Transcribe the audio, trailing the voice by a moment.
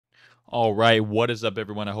All right, what is up,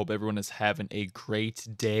 everyone? I hope everyone is having a great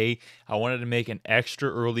day. I wanted to make an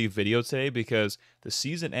extra early video today because the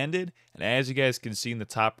season ended, and as you guys can see in the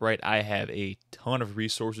top right, I have a ton of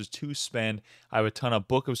resources to spend. I have a ton of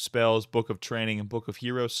Book of Spells, Book of Training, and Book of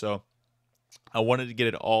Heroes, so I wanted to get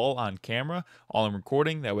it all on camera, all in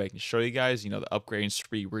recording. That way I can show you guys, the upgrading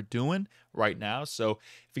spree we're doing right now. So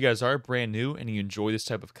if you guys are brand new and you enjoy this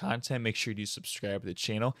type of content, make sure you subscribe to the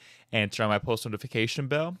channel and turn on my post notification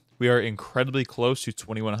bell. We are incredibly close to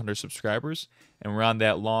 2,100 subscribers, and we're on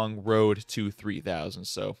that long road to 3,000.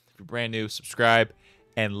 So if you're brand new, subscribe,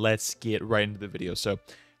 and let's get right into the video. So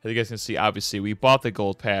as you guys can see, obviously, we bought the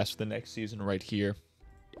gold pass for the next season right here.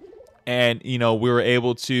 And, we were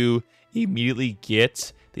able to immediately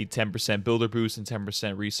get the 10% builder boost and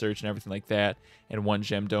 10% research and everything like that, and 1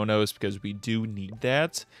 gem donos because we do need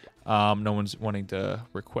that. No one's wanting to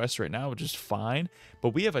request right now, which is fine, but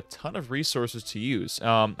we have a ton of resources to use.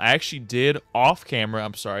 I actually did off camera.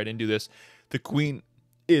 I'm sorry, I didn't do this. The queen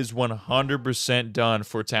is 100% done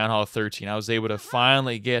for Town Hall 13. I was able to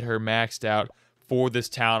finally get her maxed out for this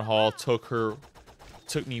Town Hall. Took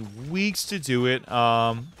me weeks to do it.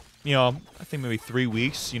 I think maybe 3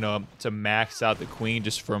 weeks, to max out the queen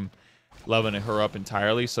just from leveling her up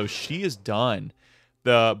entirely. So she is done.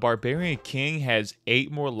 The Barbarian King has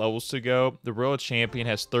 8 more levels to go. The Royal Champion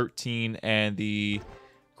has 13, and the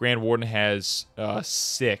Grand Warden has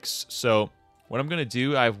 6. So what I'm going to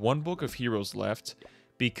do, I have 1 Book of Heroes left.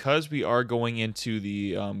 Because we are going into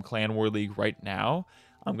the Clan War League right now,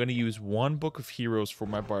 I'm going to use 1 Book of Heroes for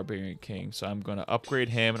my Barbarian King. So I'm going to upgrade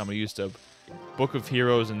him, and I'm going to use the Book of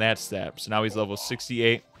Heroes, and that's that. So now he's level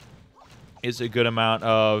 68. It's a good amount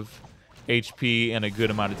of HP and a good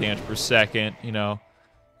amount of damage per second,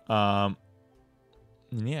 yeah,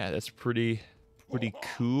 that's pretty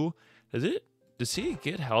cool. Does he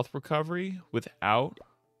get health recovery without?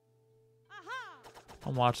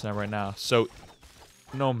 I'm watching that right now. So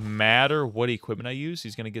no matter what equipment I use,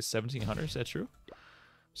 he's going to get 1,700. Is that true?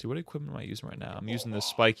 See, what equipment am I using right now? I'm using the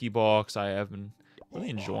spiky ball because I have been really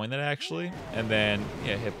enjoying that, actually. And then,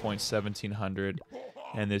 yeah, hit point 1,700.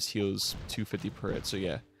 And this heals 250 per hit. So,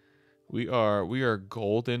 yeah, we are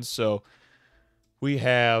golden. So we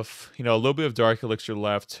have, a little bit of Dark Elixir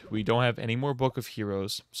left. We don't have any more Book of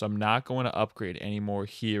Heroes. So I'm not going to upgrade any more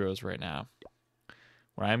heroes right now.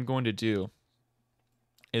 What I'm going to do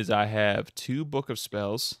is I have 2 Book of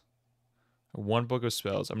Spells. Or 1 Book of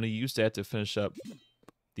Spells. I'm going to use that to finish up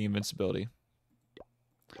the invincibility.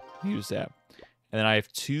 Use that. And then I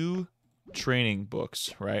have 2 training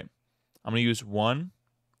books, right? I'm going to use one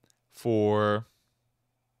for...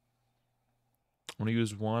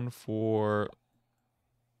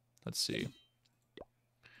 Let's see.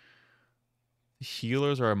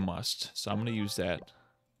 Healers are a must, so I'm going to use that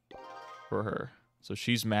for her. So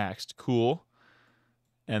she's maxed. Cool.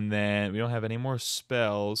 And then we don't have any more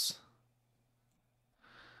spells.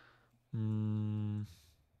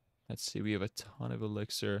 Let's see. We have a ton of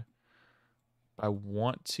elixir. I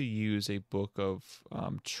want to use a Book of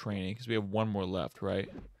Training because we have 1 more left,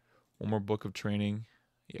 right? 1 more Book of Training.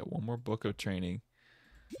 Yeah, 1 more Book of Training.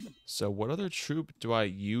 So what other troop do I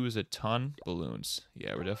use a ton? Balloons.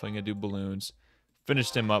 Yeah, we're definitely going to do balloons.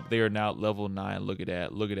 Finished them up. They are now level 9. Look at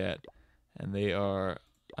that. Look at that. And they are,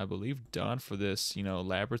 I believe, done for this,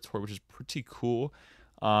 laboratory, which is pretty cool.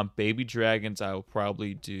 Baby dragons, I will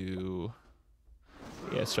probably do...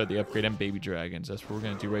 Yeah, start the upgrade on baby dragons. That's what we're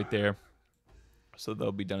going to do right there. So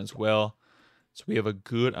they'll be done as well. So we have a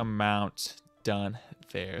good amount done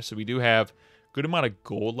there. So we do have a good amount of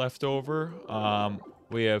gold left over.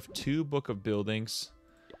 We have 2 Book of Buildings.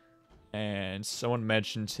 And someone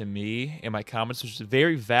mentioned to me in my comments, which is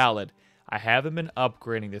very valid, I haven't been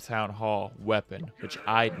upgrading the Town Hall weapon, which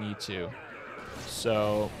I need to.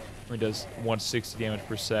 So it does 160 damage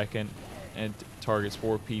per second and targets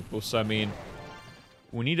 4 people. So, I mean,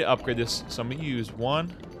 we need to upgrade this. So I'm going to use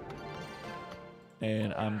 1.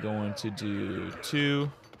 And I'm going to do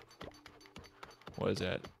 2. What is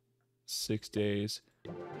that? 6 days.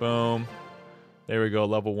 Boom. There we go.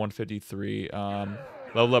 Level 153.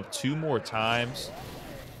 Level up 2 more times.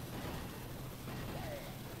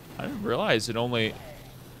 I didn't realize it only...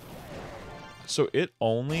 So it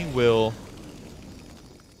only will...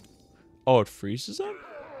 Oh, it freezes them?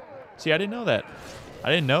 See, I didn't know that. I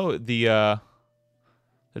didn't know the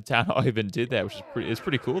Town Hall even did that, which is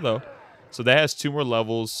pretty cool, though. So that has 2 more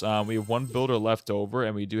levels. We have 1 builder left over,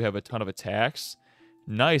 and we do have a ton of attacks.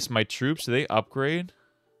 Nice. My troops, do they upgrade?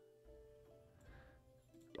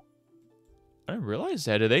 I didn't realize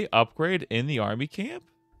that. Do they upgrade in the army camp?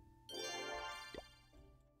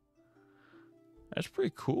 That's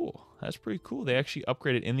pretty cool. That's pretty cool. They actually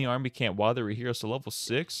upgraded in the army camp while they were here. So level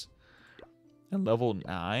 6 and level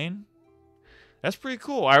 9. That's pretty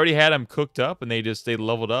cool. I already had them cooked up, and they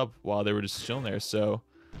leveled up while they were just chilling there. So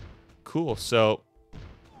cool. So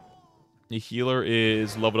the healer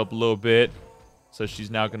is leveled up a little bit. So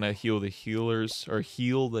she's now going to heal the healers, or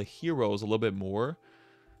heal the heroes a little bit more.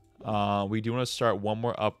 We do want to start one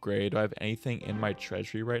more upgrade. Do I have anything in my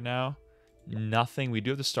treasury right now? Nothing. We do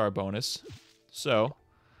have the star bonus. So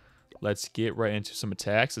let's get right into some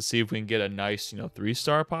attacks. Let's see if we can get a nice,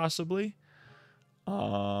 3-star possibly.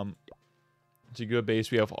 It's a good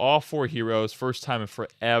base. We have all 4 heroes. First time in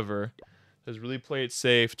forever. Let's really play it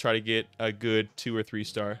safe. Try to get a good 2 or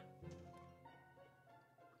 3-star.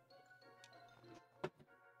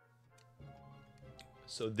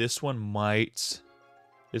 So this might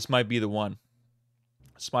be the one.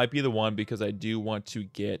 This might be the one because I do want to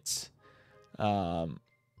get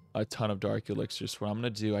a ton of dark elixirs. What I'm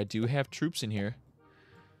going to do, I do have troops in here.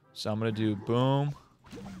 So I'm going to do boom,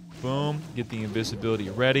 boom, get the invisibility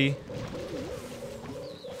ready.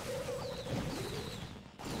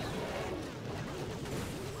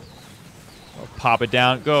 I'll pop it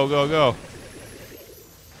down. Go, go, go.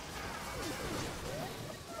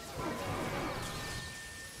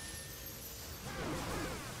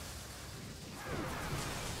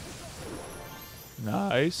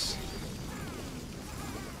 Nice.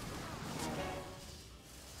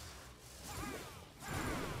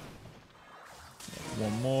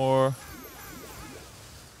 One more.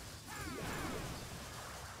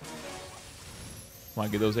 Come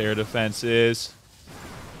on, get those air defenses.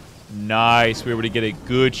 Nice. We were able to get a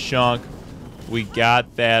good chunk. We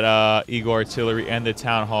got that Eagle Artillery and the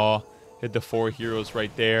Town Hall. Hit the 4 heroes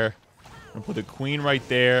right there. I'm going to put the Queen right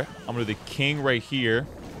there. I'm going to do the King right here.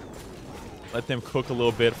 Let them cook a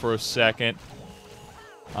little bit for a second.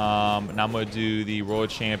 And I'm going to do the Royal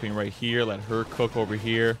Champion right here. Let her cook over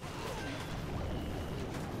here.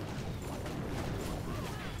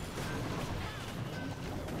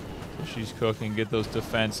 So she's cooking. Get those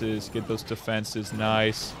defenses. Get those defenses.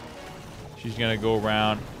 Nice. She's going to go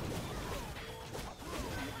around.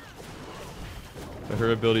 But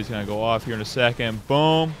her ability is going to go off here in a second.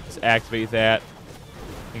 Boom. Let's activate that.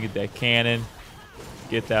 And get that cannon.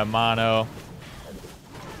 Get that mono.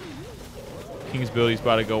 King's ability is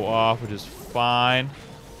about to go off, which is fine.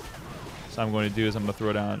 So I'm going to do is I'm going to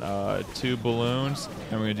throw down 2 balloons,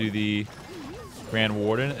 and we're going to do the Grand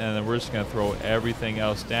Warden, and then we're just going to throw everything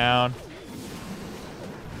else down.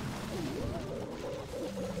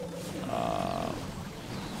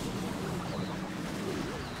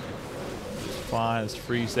 It's fine. Let's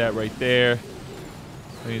freeze that right there.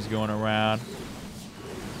 He's going around.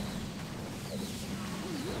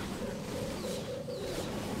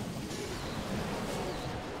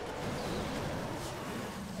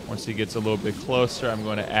 Once he gets a little bit closer, I'm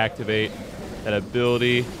going to activate that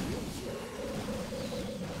ability.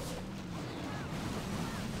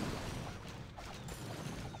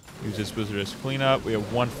 Use this wizard as cleanup. We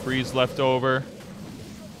have 1 freeze left over.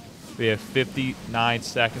 We have 59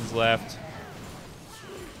 seconds left.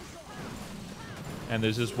 And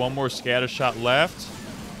there's just 1 more scatter shot left.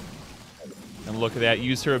 And look at that.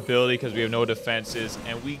 Use her ability because we have no defenses.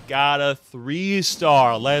 And we got a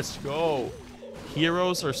 3-star. Let's go.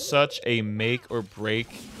 Heroes are such a make or break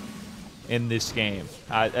in this game.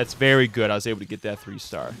 That's very good. I was able to get that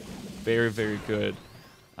 3-star. Very, very good.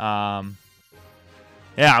 Yeah,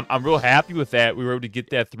 I'm real happy with that. We were able to get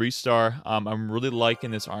that 3-star. I'm really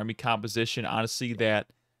liking this army composition. Honestly, that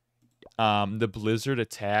the Blizzard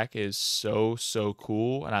attack is so, so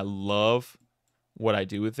cool. And I love what I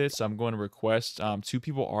do with it. So I'm going to request 2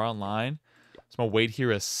 people are online. So I'm going to wait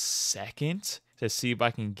here a second to see if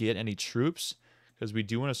I can get any troops. Because we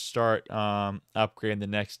do want to start upgrading the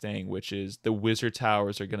next thing, which is the Wizard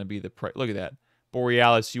Towers are going to be the... Look at that.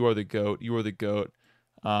 Borealis, you are the GOAT. You are the GOAT.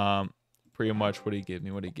 Pretty much, what did he give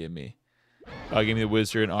me? What did he give me? Give me the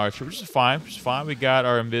Wizard and Archer, which is fine. Which is fine. We got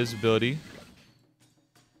our invisibility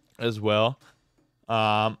as well.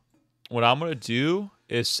 What I'm going to do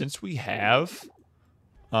is, since we have...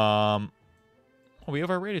 we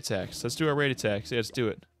have our raid attacks. Let's do our raid attacks. Yeah, let's do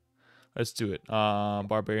it. Let's do it.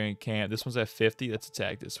 Barbarian camp. This one's at 50. Let's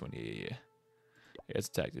attack this one. Yeah, let's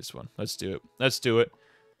attack this one. Let's do it. Let's do it.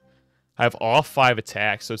 I have all 5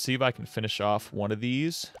 attacks. So let's see if I can finish off one of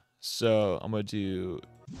these. So I'm going to do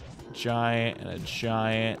giant and a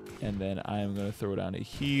giant. And then I'm going to throw down a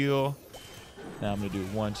heal. Now I'm going to do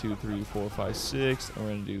 1, 2, 3, 4, 5, 6. And we're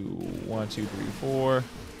going to do 1, 2, 3, 4.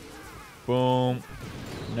 Boom.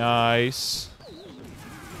 Nice.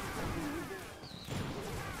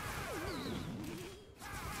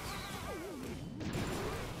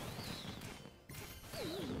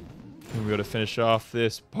 think we got to finish off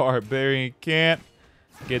this barbarian camp.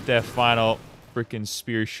 Get that final freaking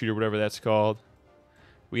spear shooter, whatever that's called.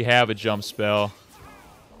 We have a jump spell.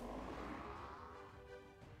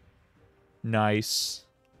 Nice.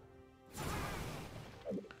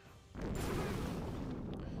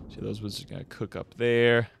 See, those wizards are gonna cook up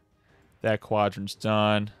there. That quadrant's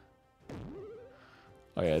done.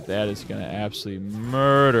 Oh yeah, that is gonna absolutely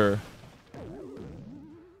murder.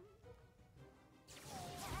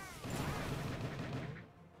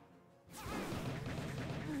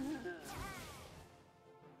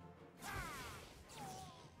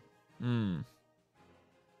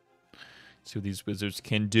 See what these wizards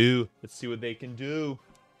can do. Let's see what they can do.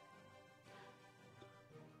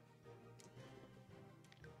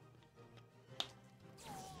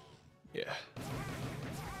 Yeah.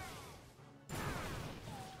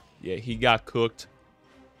 Yeah, he got cooked.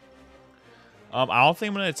 I don't think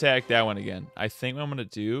I'm going to attack that one again. I think what I'm going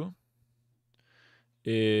to do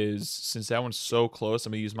is, since that one's so close,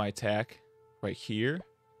 I'm going to use my attack right here.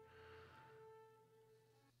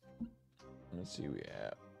 Let's see what we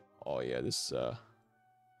have. Oh, yeah, this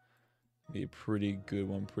be a pretty good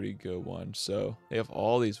one. So, they have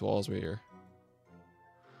all these walls right here.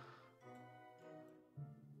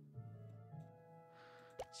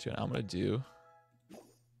 So, what I'm going to do. I'm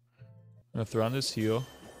going to throw on this heal.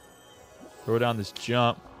 Throw down this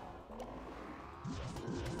jump.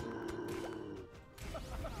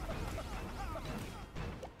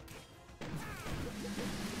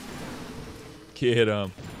 Get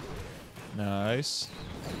him. Nice.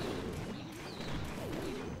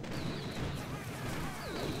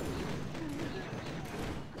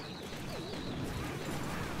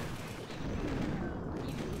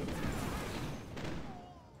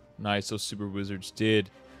 Nice, those super wizards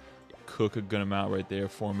did cook a good amount right there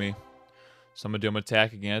for me. So I'm going to do an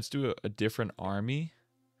attack again. Let's do a different army.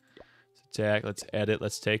 Let's attack. Let's edit.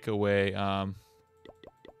 Let's take away all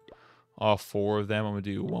 4 of them. I'm going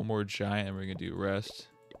to do one more giant and we're going to do rest.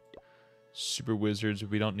 Super wizards.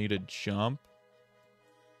 We don't need a jump.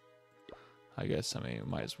 I guess, we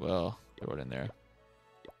might as well throw it in there.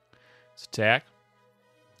 Let's attack.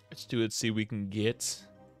 Let's do it. See if we can get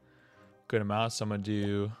a good amount. So I'm going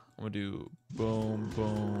to do boom,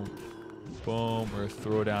 boom, boom, or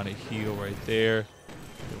throw down a heal right there.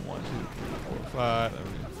 1, 2, 3, 4, 5. There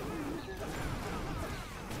we go.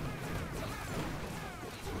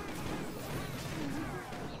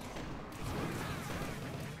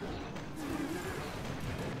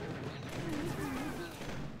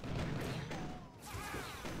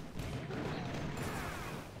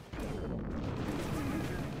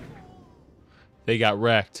 They got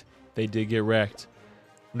wrecked. They did get wrecked.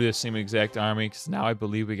 I'm gonna do the same exact army because now I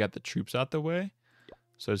believe we got the troops out the way.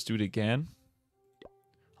 So let's do it again.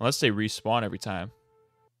 Unless they respawn every time.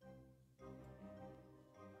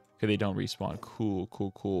 Okay, they don't respawn. Cool,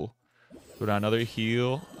 cool, cool. Go down another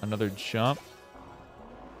heal, another jump.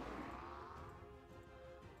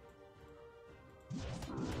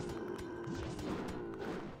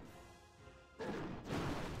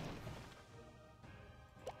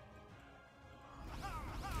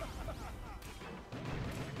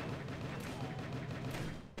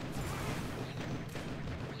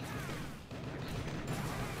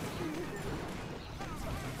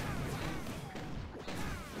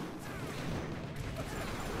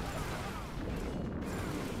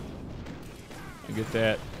 Get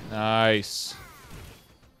that. Nice.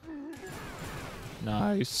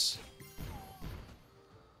 Nice.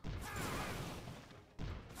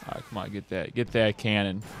 Alright, come on, get that. Get that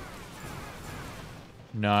cannon.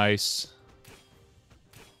 Nice.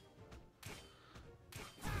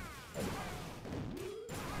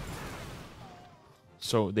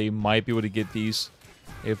 So they might be able to get these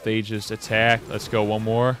if they just attack. Let's go, one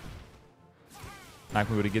more. Not gonna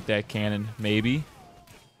be able to get that cannon, maybe.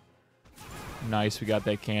 Nice, we got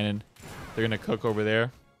that cannon. They're gonna cook over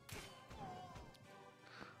there.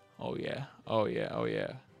 Oh yeah, oh yeah, oh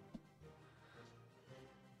yeah.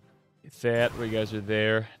 Get that, where you guys are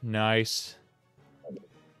there. Nice.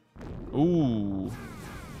 Ooh.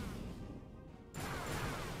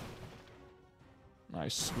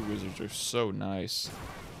 Nice, super wizards are so nice.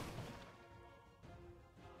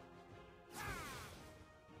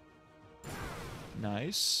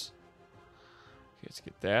 Nice. Okay, let's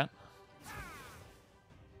get that.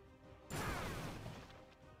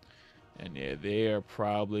 And yeah, they are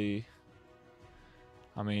probably...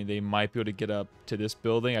 they might be able to get up to this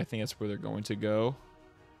building. I think that's where they're going to go.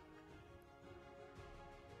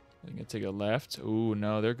 They're going to take a left. Ooh,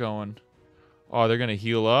 no, they're going... Oh, they're going to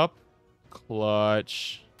heal up.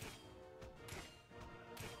 Clutch.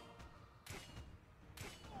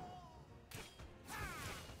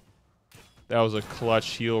 That was a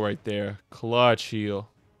clutch heal right there. Clutch heal.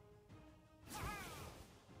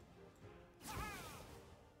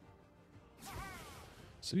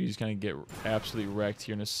 So he's going to get absolutely wrecked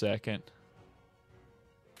here in a second.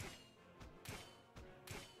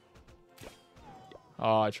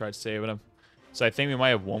 Oh, I tried saving him. So I think we might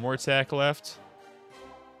have one more attack left.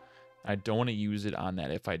 I don't want to use it on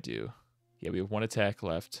that if I do. Yeah, we have one attack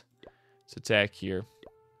left. Let's attack here.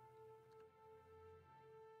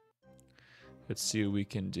 Let's see what we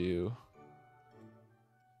can do.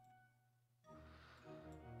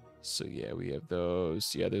 So yeah, we have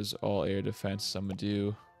those. Yeah, there's all air defense. I'm going to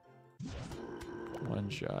do one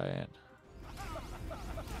giant.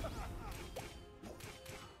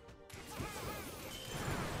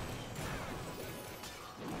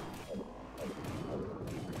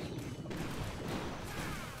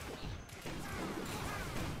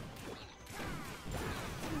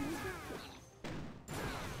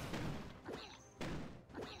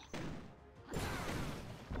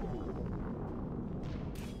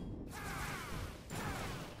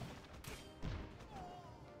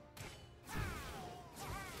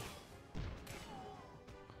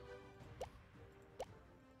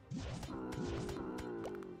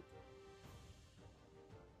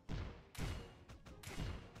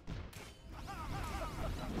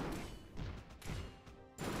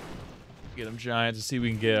 Get them giants to see if we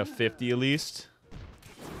can get a 50 at least.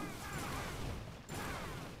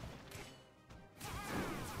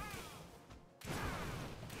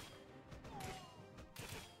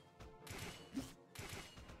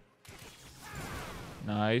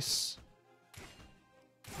 Nice.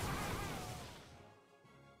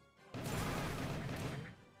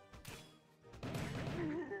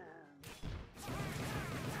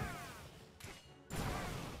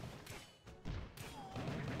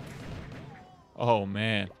 Oh,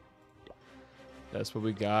 man. That's what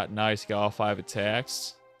we got. Nice. Got all 5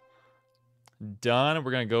 attacks. Done. We're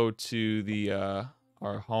going to go to the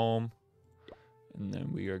our home. And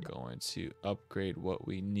then we are going to upgrade what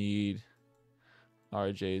we need.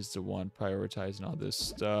 RJ is the one prioritizing all this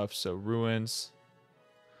stuff. So ruins.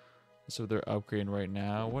 So they're upgrading right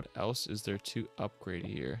now. What else is there to upgrade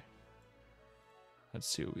here? Let's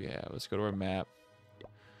see what we have. Let's go to our map.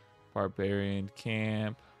 Barbarian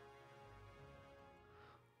camp.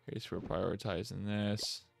 Okay, so we're prioritizing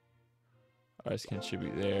this. Alright, can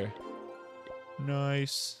contribute there.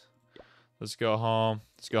 Nice. Let's go home.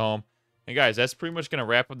 Let's go home. And guys, that's pretty much going to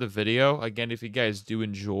wrap up the video. Again, if you guys do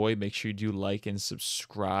enjoy, make sure you do like and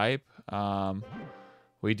subscribe.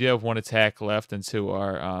 We do have one attack left into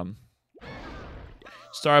our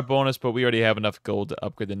star bonus, but we already have enough gold to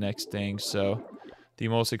upgrade the next thing. So the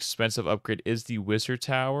most expensive upgrade is the Wizard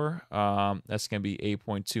Tower. That's going to be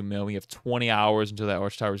 8.2 mil. We have 20 hours until that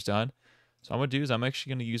Arch Tower is done. So what I'm going to do is I'm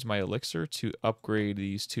actually going to use my elixir to upgrade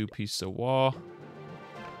these 2 pieces of wall.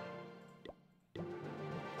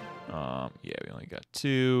 Yeah, we only got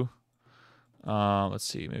 2. Let's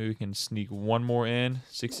see. Maybe we can sneak one more in.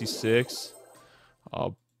 66.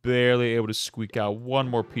 Barely able to squeak out one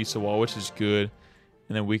more piece of wall, which is good.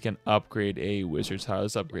 And then we can upgrade a Wizard's Tower.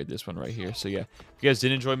 Let's upgrade this one right here. So yeah, if you guys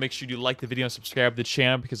did enjoy, make sure you like the video and subscribe to the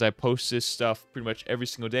channel because I post this stuff pretty much every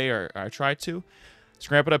single day, or I try to. Let's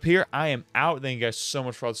wrap it up here. I am out. Thank you guys so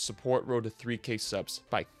much for all the support. Road to 3K subs.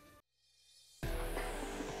 Bye.